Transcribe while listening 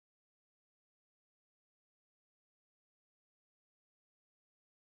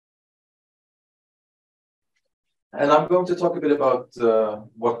And I'm going to talk a bit about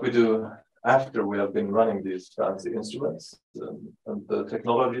what we do after we have been running these fancy instruments and the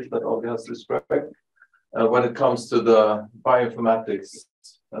technologies that Olga has described when it comes to the bioinformatics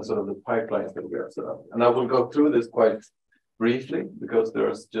and sort of the pipelines that we have set up. And I will go through this quite briefly because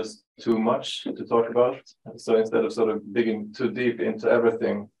there's just too much to talk about. So instead of sort of digging too deep into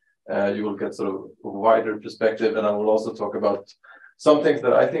everything, you will get sort of a wider perspective. And I will also talk about some things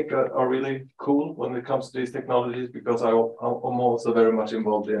that I think are really cool when it comes to these technologies, because I'm also very much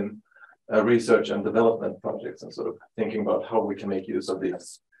involved in research and development projects and sort of thinking about how we can make use of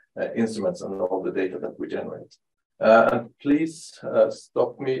these instruments and all the data that we generate. And please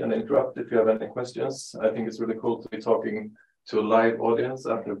stop me and interrupt if you have any questions. I think it's really cool to be talking to a live audience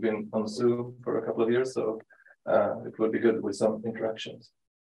after I've been on Zoom for a couple of years, so it would be good with some interactions.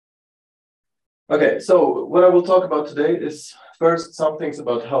 Okay, so what I will talk about today is first some things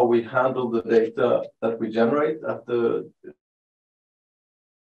about how we handle the data that we generate at the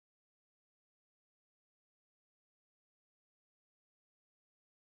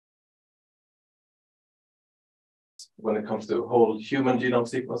when it comes to whole human genome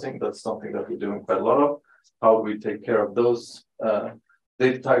sequencing. That's something that we're doing quite a lot of. How we take care of those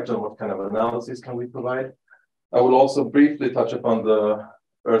data types and what kind of analysis can we provide. I will also briefly touch upon the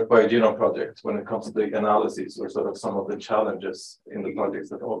Earth Biogenome project when it comes to the analysis or sort of some of the challenges in the projects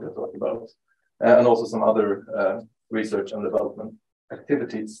that Olga talked about, and also some other research and development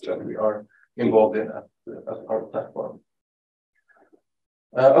activities that we are involved in at our platform.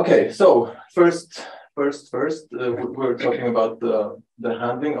 Okay, so first, we're talking about the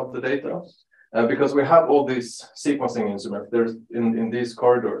handling of the data. Because we have all these sequencing instruments, there's in these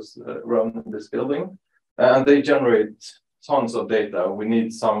corridors around this building, and they generate tons of data. We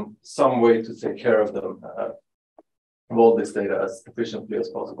need some way to take care of them, of all this data as efficiently as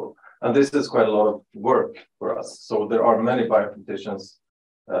possible. And this is quite a lot of work for us. So there are many bioinformaticians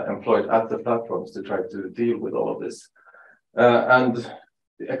employed at the platforms to try to deal with all of this. And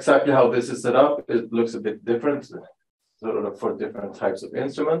exactly how this is set up, it looks a bit different, sort of for different types of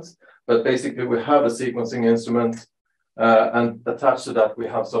instruments. But basically, we have a sequencing instrument, and attached to that, we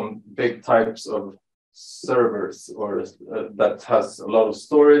have some big types of servers or that has a lot of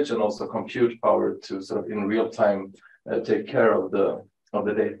storage and also compute power to sort of in real time take care of the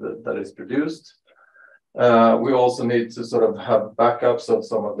data that is produced. We also need to sort of have backups of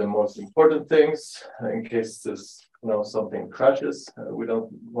some of the most important things in case this, something crashes. We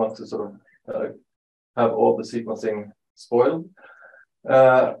don't want to sort of have all the sequencing spoiled.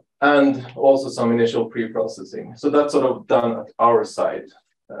 And also some initial pre-processing. So that's sort of done at our side.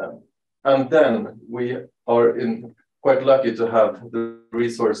 And then we are quite lucky to have the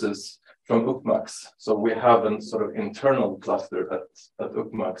resources from UPMAX. So we have a sort of internal cluster at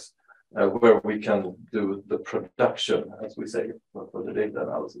UPMAX where we can do the production, as we say, for the data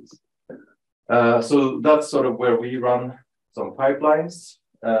analysis. So that's sort of where we run some pipelines.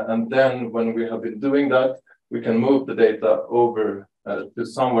 And then when we have been doing that, we can move the data over to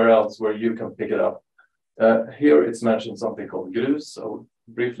somewhere else where you can pick it up. Here it's mentioned something called GRUS. I'll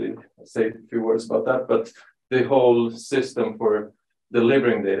briefly say a few words about that, but the whole system for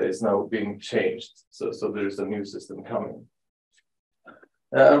delivering data is now being changed. So there's a new system coming.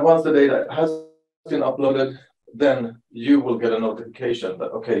 And once the data has been uploaded, then you will get a notification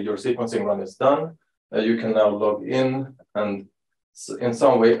that, okay, your sequencing run is done. You can now log in and in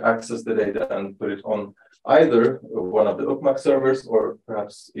some way access the data and put it on either one of the UPMAX servers or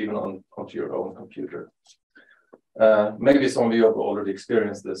perhaps even onto your own computer. Maybe some of you have already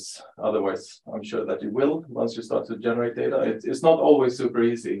experienced this. Otherwise, I'm sure that you will once you start to generate data. It's not always super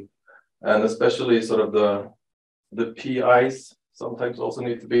easy. And especially sort of the PIs sometimes also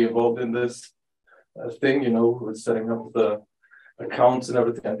need to be involved in this thing, with setting up the accounts and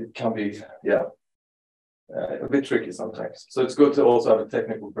everything. And it can be, a bit tricky sometimes. So it's good to also have a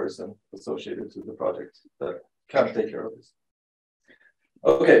technical person associated to the project that can take care of this.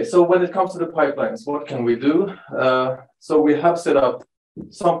 Okay, so when it comes to the pipelines, what can we do? So we have set up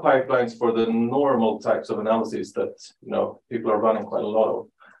some pipelines for the normal types of analyses that people are running quite a lot of.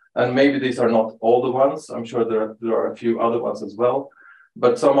 And maybe these are not all the ones. I'm sure there are a few other ones as well.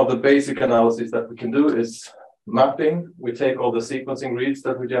 But some of the basic analysis that we can do is mapping. We take all the sequencing reads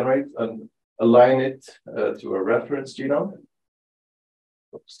that we generate and align it to a reference genome.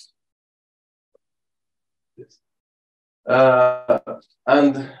 Oops. Yes.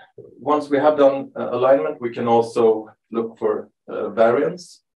 And once we have done alignment, we can also look for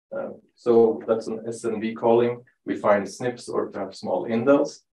variants. So that's an SNV calling. We find SNPs or perhaps small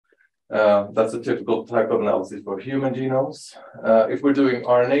indels. That's a typical type of analysis for human genomes. If we're doing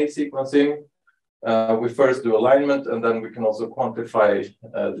RNA sequencing, We first do alignment, and then we can also quantify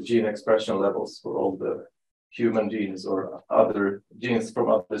the gene expression levels for all the human genes or other genes from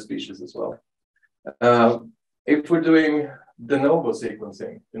other species as well. If we're doing de novo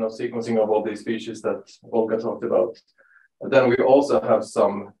sequencing, sequencing of all these species that Olga talked about, then we also have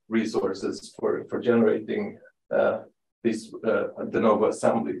some resources for generating these de novo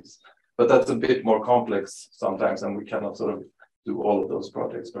assemblies. But that's a bit more complex sometimes, and we cannot sort of do all of those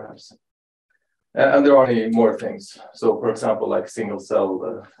projects, perhaps. And there are many more things. So, for example, like single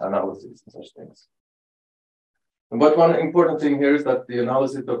cell analysis and such things. But one important thing here is that the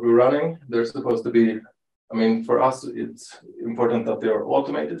analysis that we're running, they're supposed to be, I mean, for us, it's important that they are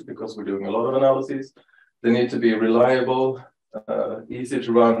automated because we're doing a lot of analyses. They need to be reliable, easy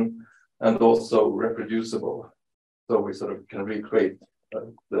to run, and also reproducible. So we sort of can recreate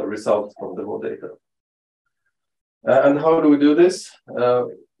the results from the raw data. And how do we do this?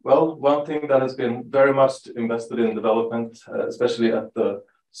 Well, one thing that has been very much invested in development, especially at the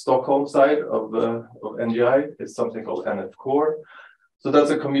Stockholm side of NGI, is something called NF Core. So that's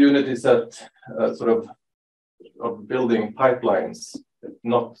a community set sort of building pipelines,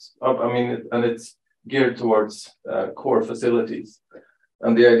 and it's geared towards core facilities.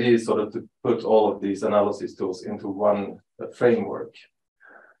 And the idea is sort of to put all of these analysis tools into one framework.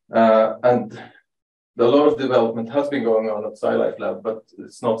 And a lot of development has been going on at SciLife Lab, but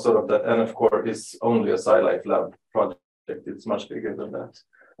it's not sort of that NF Core is only a SciLife Lab project. It's much bigger than that.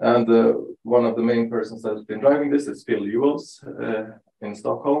 And one of the main persons that has been driving this is Phil Ewells in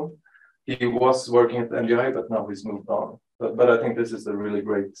Stockholm. He was working at NGI, but now he's moved on. But I think this is a really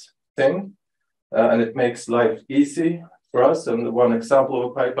great thing. And it makes life easy for us. And one example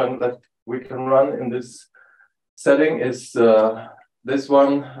of a pipeline that we can run in this setting is this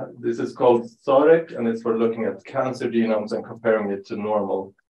one. This is called SAREC, and it's for looking at cancer genomes and comparing it to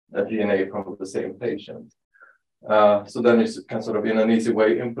normal DNA from the same patient. So then you can sort of, in an easy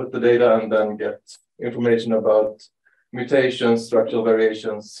way, input the data and then get information about mutations, structural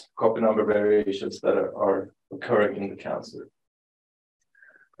variations, copy number variations that are occurring in the cancer.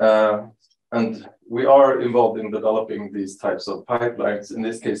 And we are involved in developing these types of pipelines. In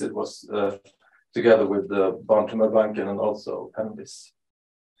this case, it was together with the Barntumorbanken and also NBIS.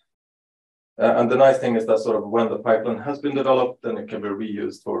 And the nice thing is that sort of when the pipeline has been developed, then it can be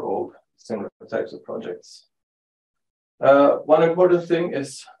reused for all similar types of projects. One important thing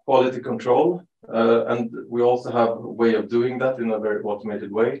is quality control. And we also have a way of doing that in a very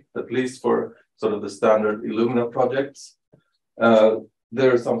automated way, at least for sort of the standard Illumina projects.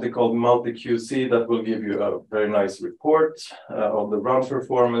 There's something called multi-QC that will give you a very nice report of the run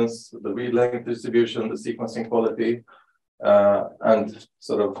performance, the read length distribution, the sequencing quality, and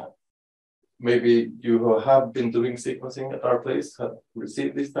sort of maybe you who have been doing sequencing at our place have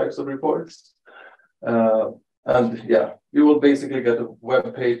received these types of reports. And yeah, you will basically get a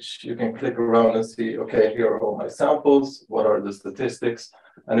web page. You can click around and see, okay, here are all my samples. What are the statistics?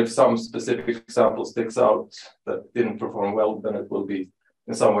 And if some specific sample sticks out that didn't perform well, then it will be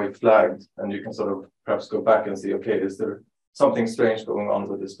in some way flagged. And you can sort of perhaps go back and see, okay, is there something strange going on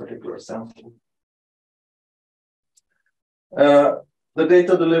with this particular sample? The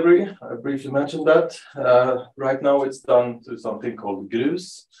data delivery, I briefly mentioned that. Right now it's done to something called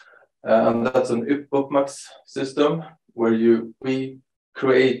GRUS. And that's an UPMAX system where we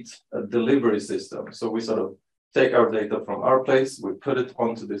create a delivery system. So we sort of take our data from our place, we put it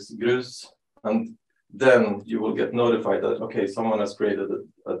onto this GRUS, and then you will get notified that, okay, someone has created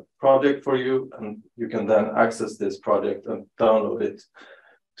a project for you, and you can then access this project and download it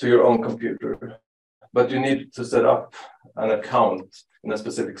to your own computer. But you need to set up an account in a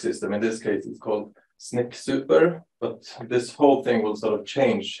specific system. In this case, it's called SNCC Super, but this whole thing will sort of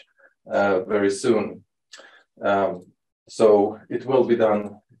change very soon. So it will be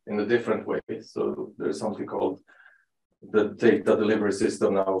done in a different way. So there's something called the data delivery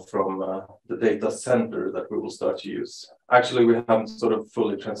system now from the data center that we will start to use. Actually, we haven't sort of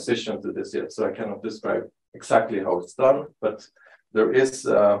fully transitioned to this yet, so I cannot describe exactly how it's done, but there is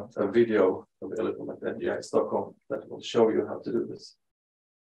a video available at NGI Stockholm that will show you how to do this.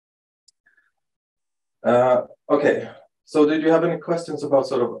 Okay. So did you have any questions about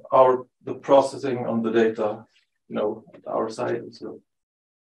sort of the processing on the data, our side, so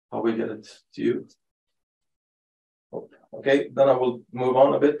how we get it to you? Okay, then I will move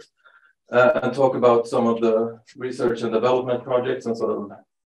on a bit and talk about some of the research and development projects and sort of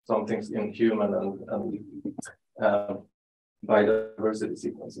some things in human and biodiversity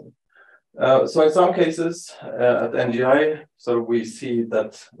sequencing. So in some cases at NGI, so we see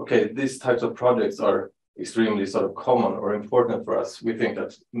that, okay, these types of projects are extremely sort of common or important for us, we think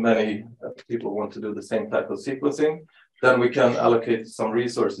that many people want to do the same type of sequencing, then we can allocate some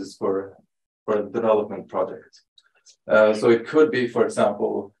resources for a development project. So it could be, for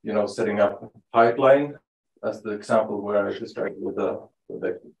example, setting up a pipeline, as the example where I described with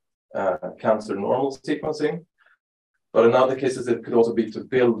the cancer normal sequencing. But in other cases, it could also be to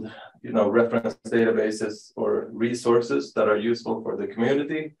build, reference databases or resources that are useful for the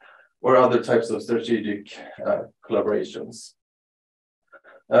community, or other types of strategic collaborations.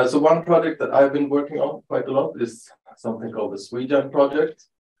 So one project that I've been working on quite a lot is something called the SweGen project.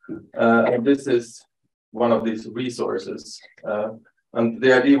 And this is one of these resources. And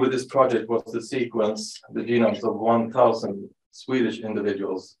the idea with this project was to sequence the genomes of 1,000 Swedish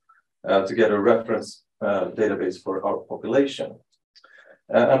individuals to get a reference database for our population.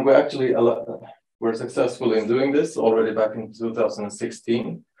 And we actually were successful in doing this already back in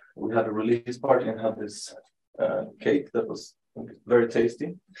 2016. We had a release party and had this cake that was very tasty.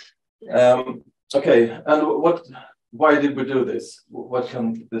 Okay, and why did we do this? What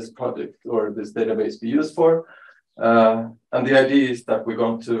can this project or this database be used for? And the idea is that we're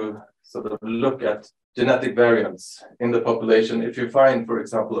going to sort of look at genetic variants in the population. If you find, for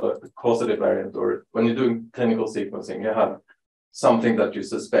example, a causative variant, or when you're doing clinical sequencing, you have something that you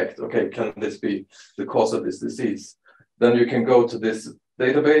suspect, okay, can this be the cause of this disease? Then you can go to this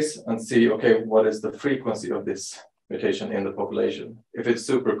database and see, okay, what is the frequency of this mutation in the population? If it's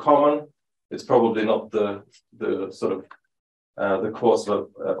super common, it's probably not the sort of the cause of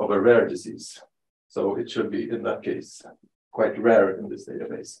a rare disease. So it should be, in that case, quite rare in this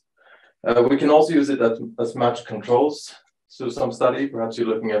database. We can also use it as match controls. So some study, perhaps you're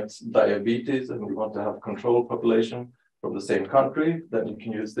looking at diabetes and you want to have control population from the same country, then you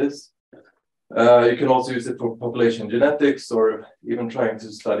can use this. You can also use it for population genetics, or even trying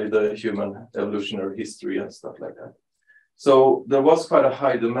to study the human evolutionary history and stuff like that. So there was quite a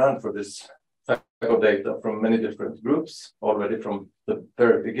high demand for this type of data from many different groups already from the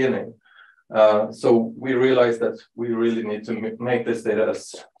very beginning. So we realized that we really need to make this data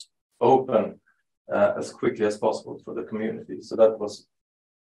as open as quickly as possible for the community. So that was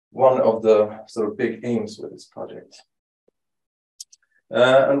one of the sort of big aims with this project.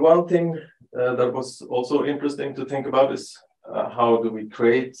 And one thing that was also interesting to think about is how do we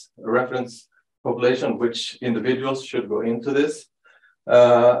create a reference population, which individuals should go into this.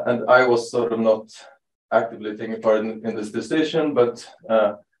 And I was sort of not actively taking part in this decision, but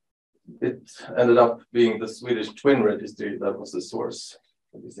it ended up being the Swedish twin registry that was the source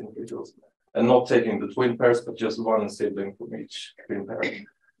for these individuals, and not taking the twin pairs, but just one sibling from each twin pair.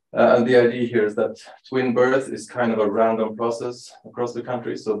 And the idea here is that twin birth is kind of a random process across the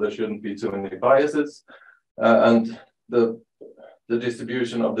country, so there shouldn't be too many biases. And the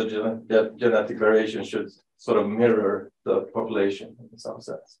distribution of the genetic variation should sort of mirror the population in some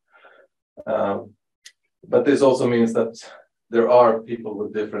sense. But this also means that there are people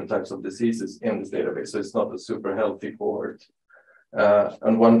with different types of diseases in this database, so it's not a super healthy cohort.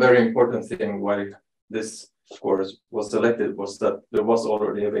 And one very important thing why this score was selected was that there was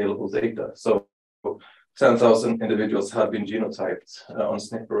already available data. So 10,000 individuals had been genotyped on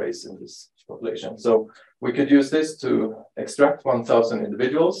SNP arrays in this population. So we could use this to extract 1,000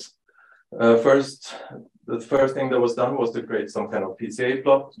 individuals. The first thing that was done was to create some kind of PCA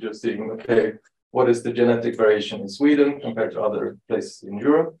plot, just seeing, okay, what is the genetic variation in Sweden compared to other places in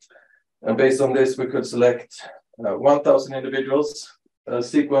Europe? And based on this, we could select 1,000 individuals,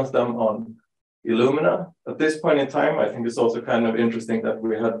 sequence them on Illumina. At this point in time, I think it's also kind of interesting that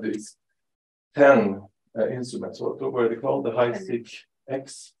we had these 10 instruments. What were they called? The HiSeq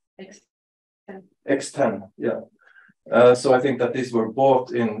X? X10, yeah. So I think that these were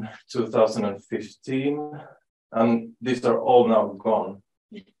bought in 2015, and these are all now gone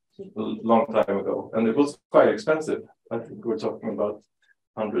a long time ago. And it was quite expensive. I think we're talking about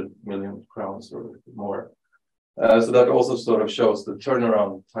 100 million crowns or more. So that also sort of shows the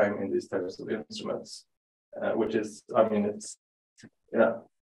turnaround time in these types of instruments, which is, I mean, it's a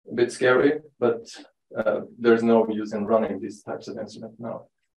bit scary, but there's no use in running these types of instruments now.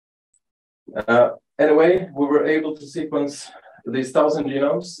 Anyway, we were able to sequence these 1,000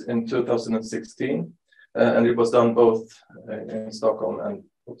 genomes in 2016, and it was done both in Stockholm and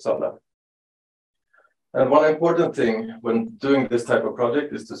Uppsala. And one important thing when doing this type of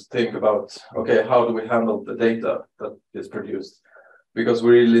project is to think about, okay, how do we handle the data that is produced? Because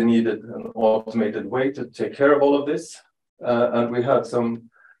we really needed an automated way to take care of all of this. And we had some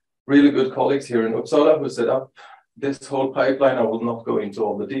really good colleagues here in Uppsala who set up this whole pipeline. I will not go into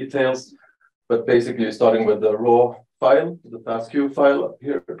all the details, but basically starting with the raw file, the FASTQ file up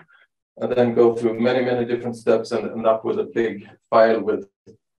here, and then go through many, many different steps and end up with a big file with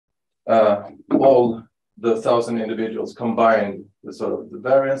all the 1,000 individuals combined, the sort of the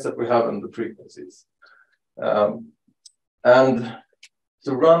variance that we have and the frequencies. And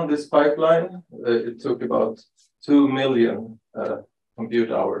to run this pipeline, it took about 2 million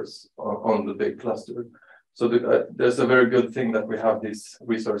compute hours on the big cluster. So there's a very good thing that we have these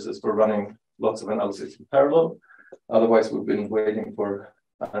resources for running lots of analysis in parallel. Otherwise, we've been waiting for,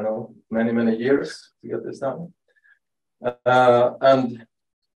 I don't know, many, many years to get this done.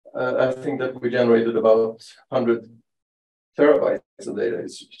 I think that we generated about 100 terabytes of data.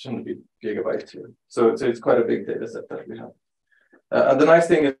 It shouldn't be gigabytes here. So it's quite a big data set that we have. And the nice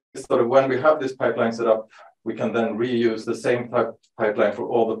thing is sort of when we have this pipeline set up, we can then reuse the same type of pipeline for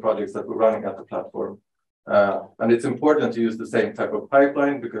all the projects that we're running at the platform. And it's important to use the same type of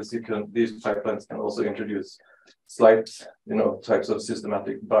pipeline because these pipelines can also introduce slight, types of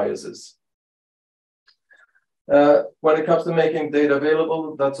systematic biases. When it comes to making data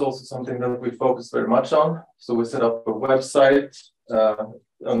available, that's also something that we focus very much on. So we set up a website,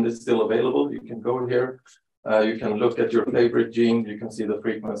 and it's still available. You can go here. You can look at your favorite gene. You can see the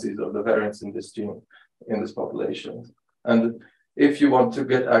frequencies of the variants in this gene, in this population. And if you want to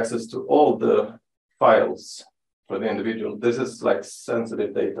get access to all the files for the individual, this is like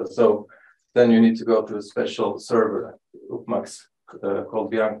sensitive data. So then you need to go to a special server, UPMAX,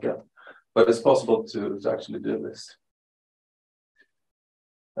 called Bianca. But it's possible to actually do this.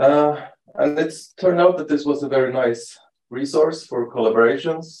 And it's turned out that this was a very nice resource for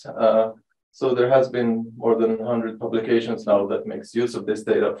collaborations. So there has been more than 100 publications now that makes use of this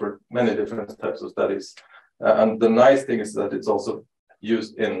data for many different types of studies. And the nice thing is that it's also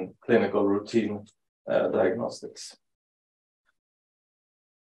used in clinical routine diagnostics.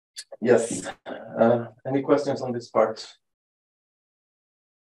 Yes, any questions on this part?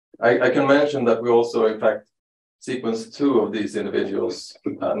 I can mention that we also, in fact, sequenced 2 of these individuals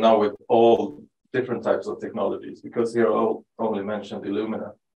now with all different types of technologies, because here I only mentioned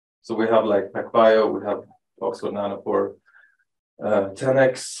Illumina. So we have like PacBio, we have Oxford Nanopore,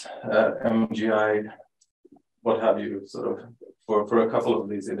 10x, MGI, what have you, sort of, for a couple of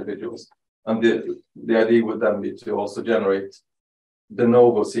these individuals. And the idea would then be to also generate de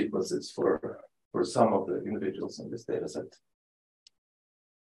novo sequences for some of the individuals in this data set.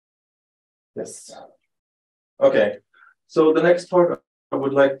 Yes. Okay. So the next part I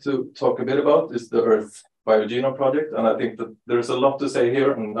would like to talk a bit about is the Earth Biogenome project. And I think that there's a lot to say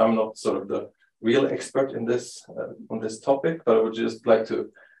here, and I'm not sort of the real expert in this on this topic, but I would just like to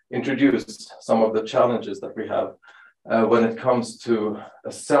introduce some of the challenges that we have when it comes to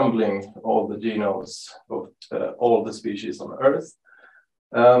assembling all the genomes of all the species on Earth.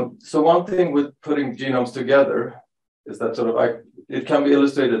 So one thing with putting genomes together is that sort of it can be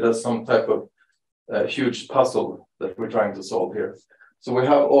illustrated as some type of huge puzzle that we're trying to solve here. So we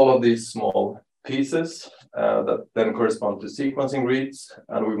have all of these small pieces that then correspond to sequencing reads,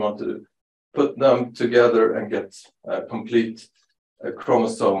 and we want to put them together and get complete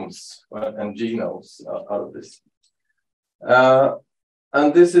chromosomes and genomes out of this.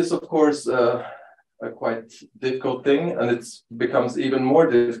 And this is, of course, a quite difficult thing, and it becomes even more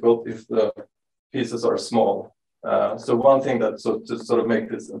difficult if the pieces are small. So one thing that, to sort of make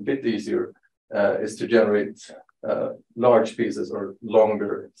this a bit easier, is to generate large pieces or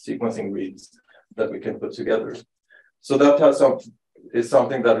longer sequencing reads that we can put together. So that is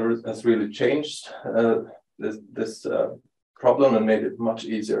something that has really changed this problem and made it much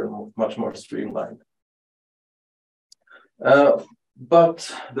easier and much more streamlined.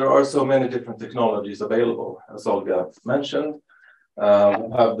 But there are so many different technologies available, as Olga mentioned. We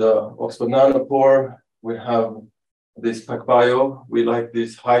have the Oxford Nanopore, we have this PacBio. We like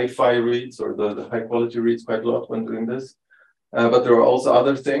these hi-fi reads or the high quality reads quite a lot when doing this. But there are also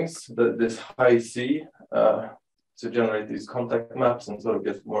other things, this Hi-C to generate these contact maps and sort of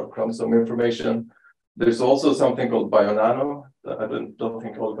get more chromosome information. There's also something called BioNano. I don't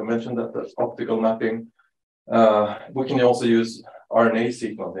think Olga mentioned that, that's optical mapping. We can also use RNA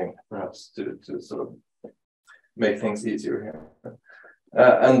sequencing, perhaps, to sort of make things easier here.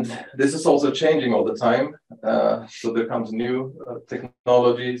 And this is also changing all the time. So there comes new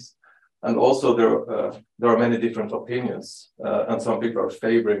technologies, and also there are many different opinions. And some people are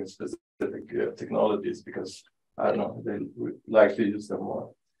favoring specific technologies because, I don't know, they like to use them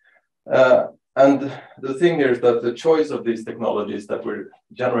more. And the thing here is that the choice of these technologies that we're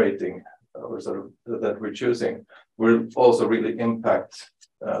generating, or sort of that we're choosing, will also really impact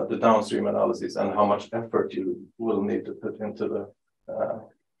the downstream analysis and how much effort you will need to put into the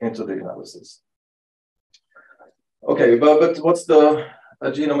analysis. Okay, but what's the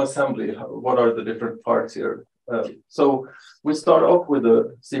a genome assembly, what are the different parts here? So we start off with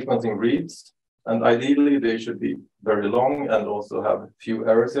the sequencing reads, and ideally they should be very long and also have few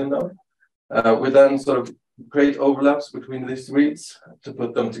errors in them. We then sort of create overlaps between these reads to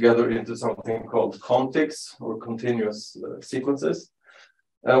put them together into something called contigs, or continuous sequences.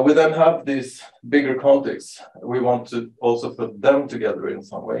 We then have these bigger contigs. We want to also put them together in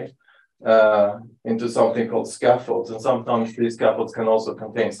some way into something called scaffolds. And sometimes these scaffolds can also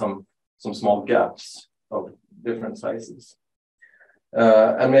contain some small gaps of different sizes.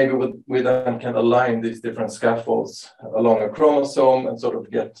 And maybe we then can align these different scaffolds along a chromosome and sort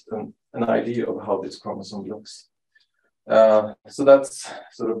of get an idea of how this chromosome looks. So that's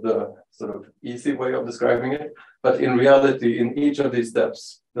sort of the easy way of describing it. But in reality, in each of these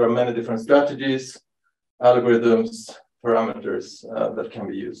steps, there are many different strategies, algorithms, parameters that can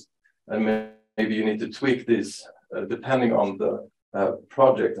be used. And maybe you need to tweak these depending on the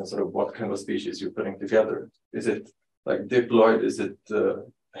project and sort of what kind of species you're putting together. Is it like diploid? Is it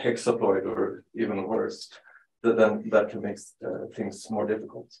hexaploid, or even worse? Then that can make things more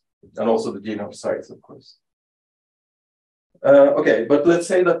difficult. And also the genome size, of course. Okay, but let's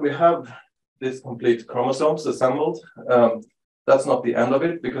say that we have this complete chromosomes assembled. That's not the end of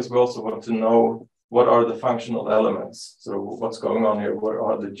it, because we also want to know what are the functional elements. So what's going on here? Where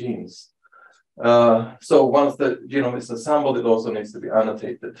are the genes? So once the genome is assembled, it also needs to be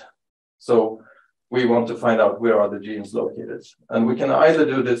annotated. So we want to find out where are the genes located. And we can either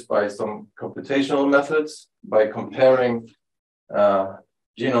do this by some computational methods, by comparing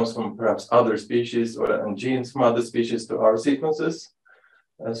genomes from perhaps other species and genes from other species to our sequences.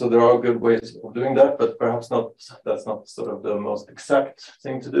 So there are good ways of doing that, but perhaps that's not sort of the most exact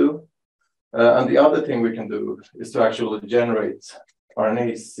thing to do. And the other thing we can do is to actually generate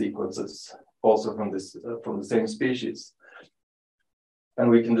RNA sequences also from the same species. And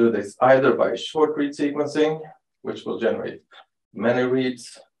we can do this either by short read sequencing, which will generate many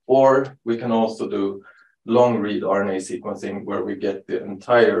reads, or we can also do long read RNA sequencing, where we get the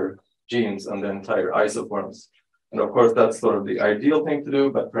entire genes and the entire isoforms. And of course, that's sort of the ideal thing to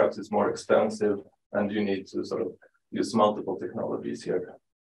do, but perhaps it's more expensive, and you need to sort of use multiple technologies here.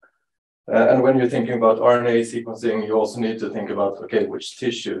 And when you're thinking about RNA sequencing, you also need to think about, okay, which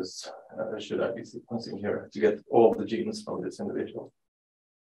tissues should I be sequencing here to get all the genes from this individual?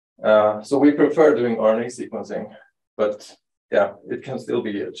 So we prefer doing RNA sequencing, but yeah, it can still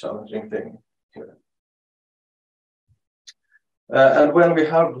be a challenging thing here. And when we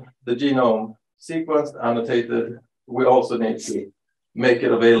have the genome sequenced, annotated, we also need to make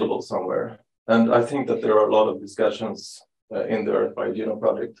it available somewhere. And I think that there are a lot of discussions in the Earth Biogenome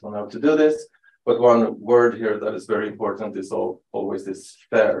project on how to do this. But one word here that is very important is always this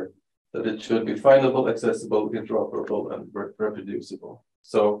FAIR, that it should be findable, accessible, interoperable, and reproducible.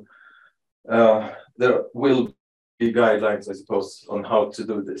 So there will be guidelines, I suppose, on how to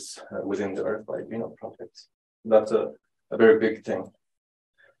do this within the Earth Biogenome project. That's a very big thing.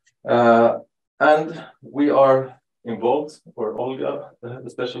 And we are involved, or Olga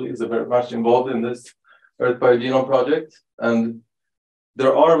especially is very much involved in this Earth Biogenome project. And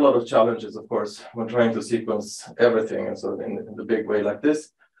there are a lot of challenges, of course, when trying to sequence everything and sort of in the big way like this.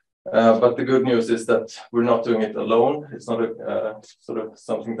 But the good news is that we're not doing it alone. It's not a sort of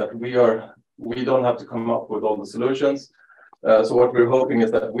something that we don't have to come up with all the solutions. So what we're hoping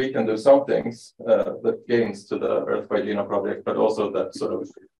is that we can do some things that gains to the Earth Biogenome project, but also that sort of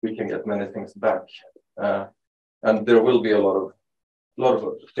we can get many things back. And there will be a lot of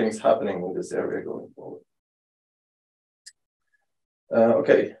things happening in this area going forward.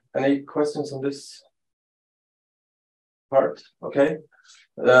 Okay, any questions on this part? Okay,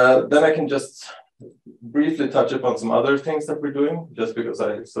 then I can just briefly touch upon some other things that we're doing, just because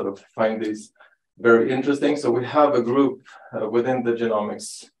I sort of find these very interesting. So we have a group within the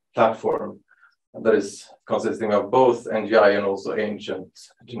genomics platform that is consisting of both NGI and also ancient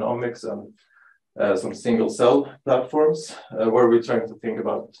genomics and some single cell platforms where we're trying to think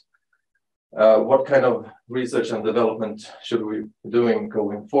about what kind of research and development should we be doing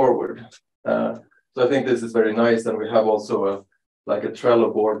going forward. So I think this is very nice, and we have also like a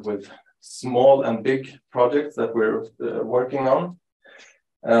Trello board with small and big projects that we're working on.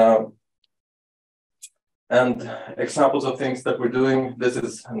 And examples of things that we're doing. This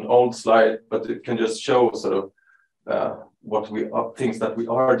is an old slide, but it can just show sort of things that we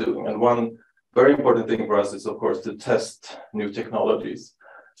are doing. And one very important thing for us is, of course, to test new technologies.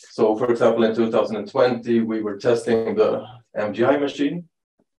 So, for example, in 2020, we were testing the MGI machine.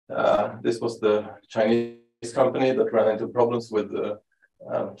 This was the Chinese company that ran into problems with the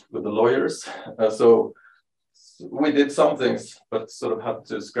lawyers. So we did some things, but sort of had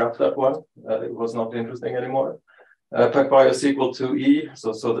to scrap that one. It was not interesting anymore. PacBio SQL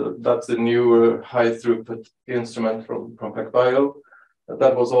 2E, that's a new high throughput instrument from PacBio.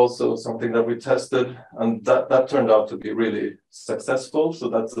 That was also something that we tested, and that turned out to be really successful. So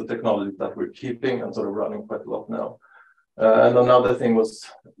that's the technology that we're keeping and sort of running quite a lot now. And another thing was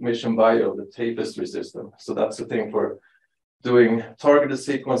Mission Bio, the tapestry system. So that's the thing for doing targeted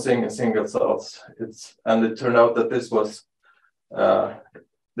sequencing in single cells. And it turned out that this was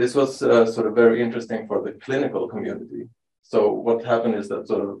sort of very interesting for the clinical community. So what happened is that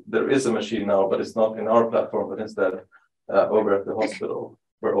sort of there is a machine now, but it's not in our platform, but instead over at the hospital,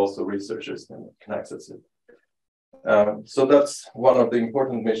 where also researchers can access it. So that's one of the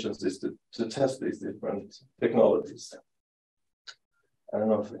important missions, is to test these different technologies. I don't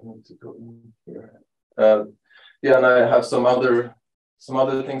know if I need to go in here. Yeah, and I have some other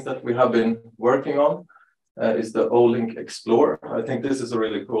things that we have been working on. Is the Olink Explore. I think this is a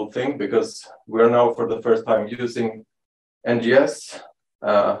really cool thing, because we're now for the first time using NGS,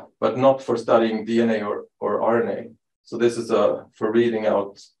 but not for studying DNA or RNA. So this is for reading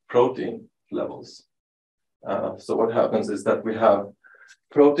out protein levels. So what happens is that we have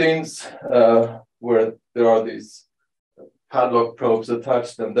proteins where there are these padlock probes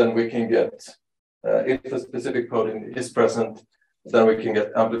attached, and then we can get, if a specific protein is present, then we can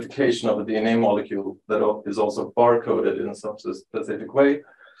get amplification of the DNA molecule that is also barcoded in some specific way.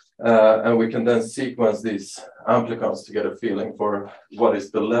 And we can then sequence these amplicons to get a feeling for what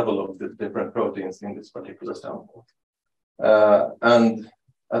is the level of the different proteins in this particular sample. And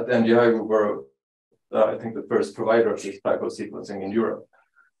at NGI, we were, I think, the first provider of this type of sequencing in Europe.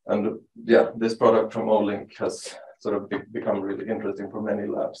 And yeah, this product from Olink has sort of become really interesting for many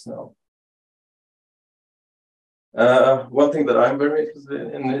labs now. One thing that I'm very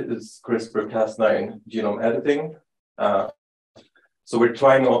interested in is CRISPR-Cas9 genome editing. So we're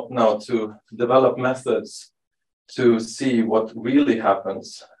trying now to develop methods to see what really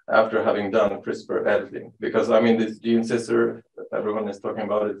happens after having done CRISPR editing. Because I mean, this gene scissor, everyone is talking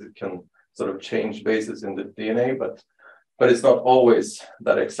about it, it can sort of change bases in the DNA, but it's not always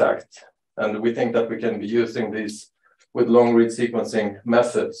that exact. And we think that we can be using these with long-read sequencing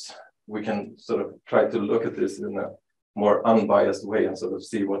methods. We can sort of try to look at this in a more unbiased way and sort of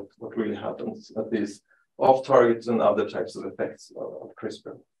see what really happens at these off-targets and other types of effects of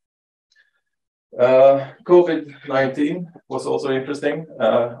CRISPR. COVID-19 was also interesting.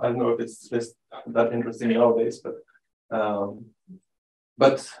 I don't know if it's just that interesting nowadays,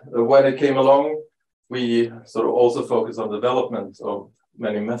 but when it came along, we sort of also focused on development of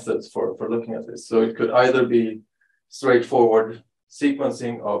many methods for looking at this. So it could either be straightforward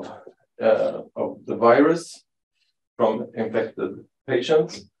sequencing of the virus from infected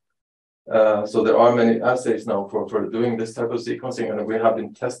patients. So there are many assays now for doing this type of sequencing, and we have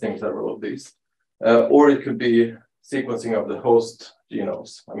been testing several of these. Or it could be sequencing of the host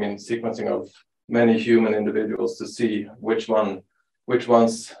genomes. I mean, sequencing of many human individuals to see which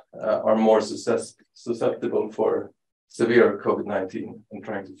ones are more susceptible for severe COVID-19, and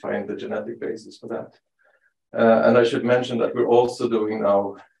trying to find the genetic basis for that. And I should mention that we're also doing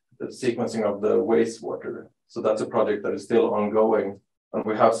now the sequencing of the wastewater. So that's a project that is still ongoing, and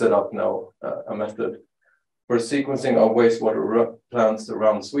we have set up now a method for sequencing of wastewater plants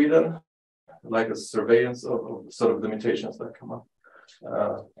around Sweden, like a surveillance of sort of the mutations that come up.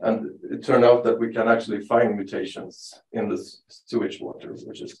 And it turned out that we can actually find mutations in the sewage water,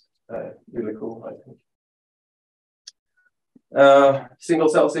 which is really cool, I think. Single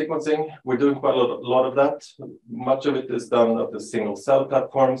cell sequencing, we're doing quite a lot of that. Much of it is done at the single cell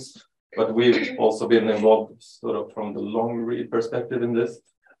platforms, but we've also been involved sort of from the long read perspective in this.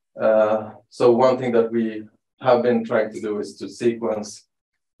 So one thing that we have been trying to do is to sequence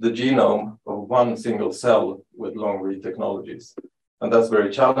the genome of one single cell with long read technologies. And that's very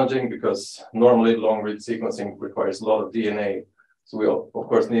challenging, because normally long read sequencing requires a lot of DNA. So we of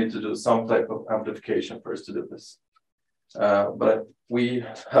course need to do some type of amplification first to do this. But we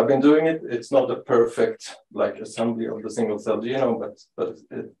have been doing it. It's not a perfect like assembly of the single cell genome, but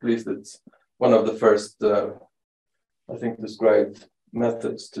at least it's one of the first, I think, described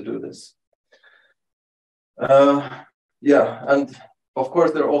methods to do this. Yeah, and of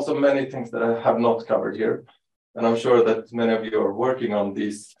course, there are also many things that I have not covered here. And I'm sure that many of you are working on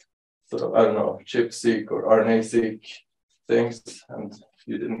these sort of, I don't know, ChIP-seq or RNA-seq things. And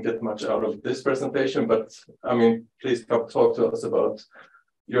you didn't get much out of this presentation, but I mean, please come talk to us about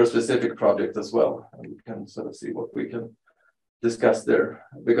your specific project as well. And we can sort of see what we can discuss there,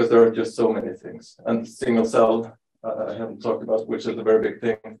 because there are just so many things. And single cell, I haven't talked about, which is a very big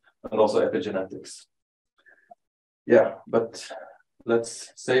thing, and also epigenetics. yeah, but let's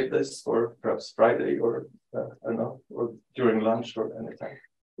save this for perhaps Friday or I don't know, or during lunch or anytime.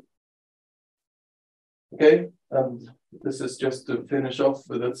 Okay, and this is just to finish off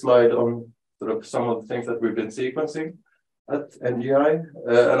with a slide on sort of some of the things that we've been sequencing at NGI.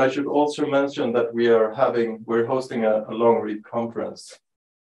 And I should also mention that we're hosting a long read conference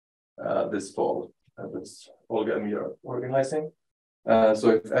this fall. That's Olga and me are organizing. So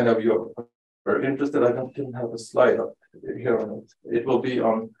if any of you are interested, I didn't have a slide up here on it. It will be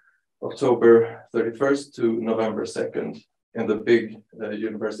on October 31st to November 2nd in the big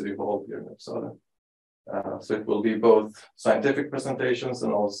university hall here in Uppsala. So it will be both scientific presentations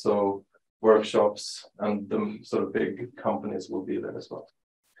and also workshops, and the sort of big companies will be there as well.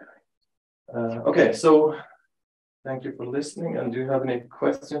 Okay, so thank you for listening. And do you have any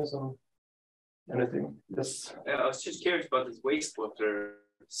questions on anything? Yes. I was just curious about this wastewater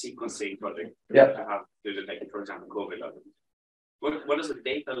sequencing project. Yeah. To have to detect, for example, COVID. What does the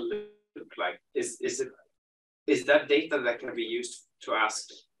data look like? Is that data that can be used to ask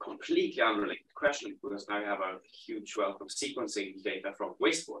completely unrelated questions? Because now you have a huge wealth of sequencing data from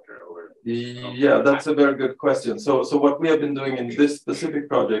wastewater. Yeah, that's a very good question. So what we have been doing in this specific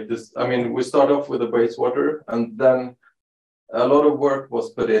project is, I mean, we start off with the wastewater, and then a lot of work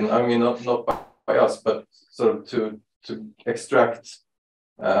was put in. I mean, not by us, but sort of to extract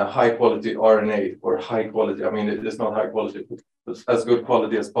high quality RNA, or high quality. I mean, it is not high quality, but as good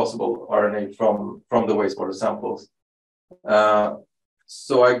quality as possible RNA from the wastewater samples.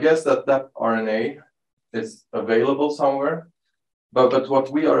 So I guess that RNA is available somewhere. But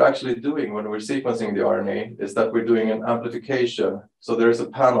what we are actually doing when we're sequencing the RNA is that we're doing an amplification. So there is a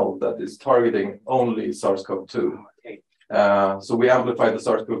panel that is targeting only SARS-CoV-2. Okay. So we amplify the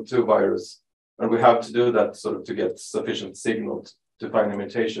SARS-CoV-2 virus, and we have to do that sort of to get sufficient signal to find the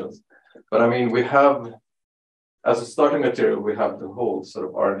mutations. But I mean, we have, as a starting material, we have the whole sort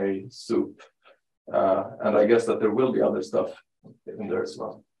of RNA soup. And I guess that there will be other stuff in there as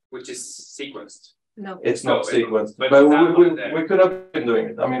well. Which is sequenced? No. It's not sequenced, but we could have been doing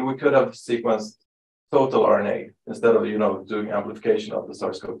it. I mean, we could have sequenced total RNA instead of, doing amplification of the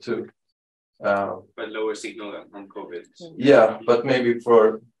SARS-CoV-2. But lower signal than on COVID. Yeah, but maybe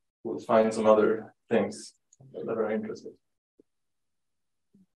we'll find some other things that are interesting.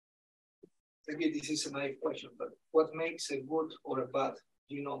 Maybe this is a naive question, but what makes a good or a bad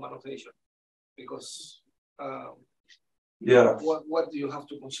genome annotation? Because yeah, what do you have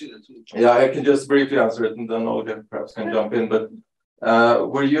to consider? Yeah, I can just briefly answer it, and then Olga perhaps can jump in. But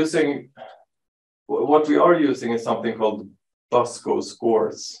what we are using is something called BUSCO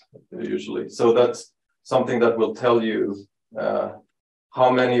scores usually. So that's something that will tell you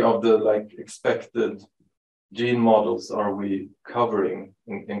how many of the expected gene models are we covering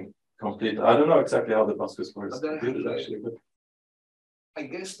in complete. I don't know exactly how the BUSCO score is computed actually, but I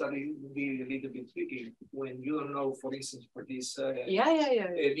guess that it would be a little bit tricky when you don't know, for instance, for this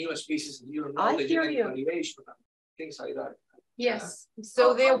new species, you don't know the genetic variation and things like that. Yes.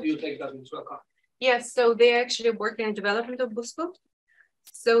 So how do you take that into account? Yes. So they're actually working on development of BUSCO.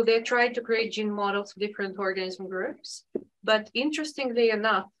 So they tried to create gene models for different organism groups. But interestingly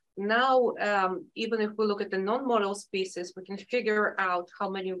enough, now, even if we look at the non-model species, we can figure out how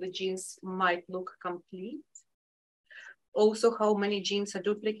many of the genes might look complete. Also, how many genes are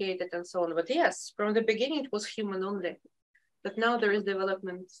duplicated and so on. But yes, from the beginning, it was human only. But now there is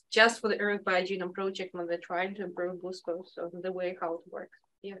development just for the Earth Biogenome Project when they're trying to improve BUSCO, so the way how it works.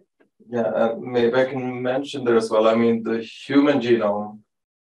 Yeah. Yeah, maybe I can mention there as well. I mean, the human genome,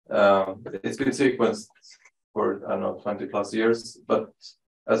 it's been sequenced for, I don't know, 20 plus years. But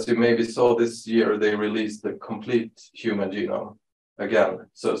as you maybe saw this year, they released the complete human genome again.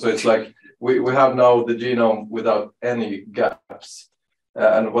 So it's like we have now the genome without any gaps.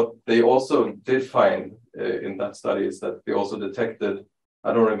 And what they also did find in that study is that they also detected,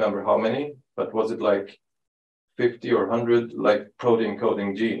 I don't remember how many, but was it like 50 or 100 protein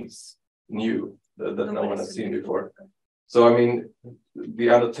coding genes new that no one has seen before. So I mean, the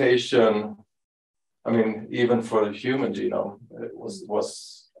annotation, I mean, even for the human genome, it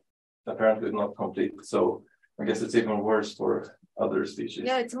was apparently not complete. So I guess it's even worse for other species.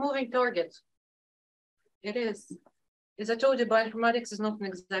 Yeah, it's a moving target. It is. As I told you, bioinformatics is not an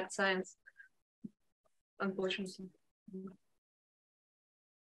exact science, unfortunately.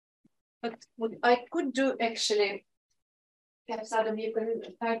 But what I could do actually, perhaps Adam, you can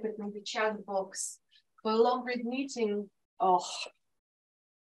type it in the chat box for a long read meeting. Oh,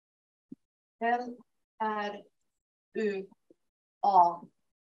 LRUA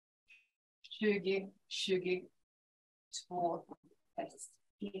 2022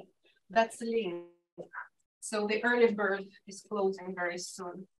 SE. That's the link. So the early bird is closing very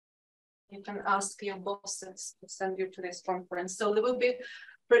soon. You can ask your bosses to send you to this conference. So there will be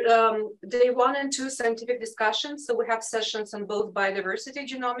day 1 and 2 scientific discussions. So we have sessions on both biodiversity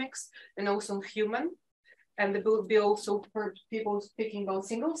genomics and also human. And there will be also for people speaking about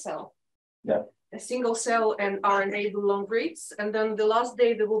single cell. Yeah. A single cell and RNA long reads. And then the last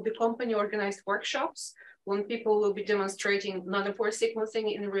day, there will be company organized workshops when people will be demonstrating nanopore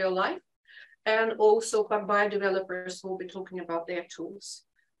sequencing in real life. And also bio developers will be talking about their tools.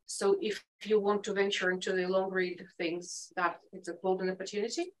 So if you want to venture into the long read things, that it's a golden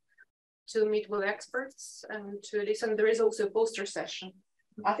opportunity to meet with experts and to listen. There is also a poster session.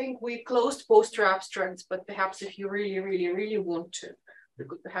 I think we closed poster abstracts, but perhaps if you really, really, really want to, we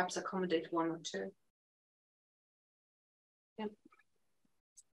could perhaps accommodate 1 or 2. Yeah.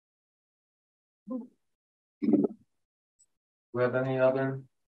 Do we have any other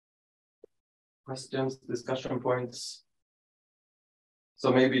questions, discussion points?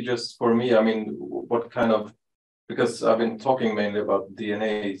 So maybe just for me, I mean, what kind of, because I've been talking mainly about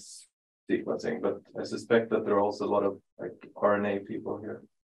DNA sequencing, but I suspect that there are also a lot of like RNA people here.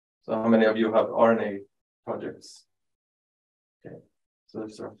 So how many of you have RNA projects? Okay, so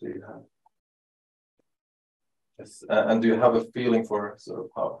that's roughly you have. Yes, and do you have a feeling for sort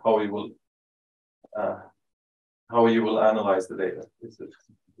of how you will analyze the data? It's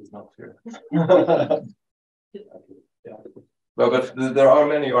not clear. Okay, yeah. But there are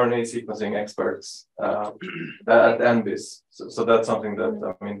many RNA sequencing experts at NBIS, so that's something that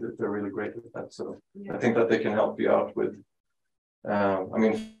I mean they're really great at that. So I think that they can help you out with, I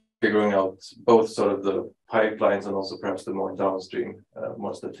mean, figuring out both sort of the pipelines and also perhaps the more downstream,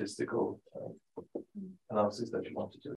 more statistical analysis that you want to do.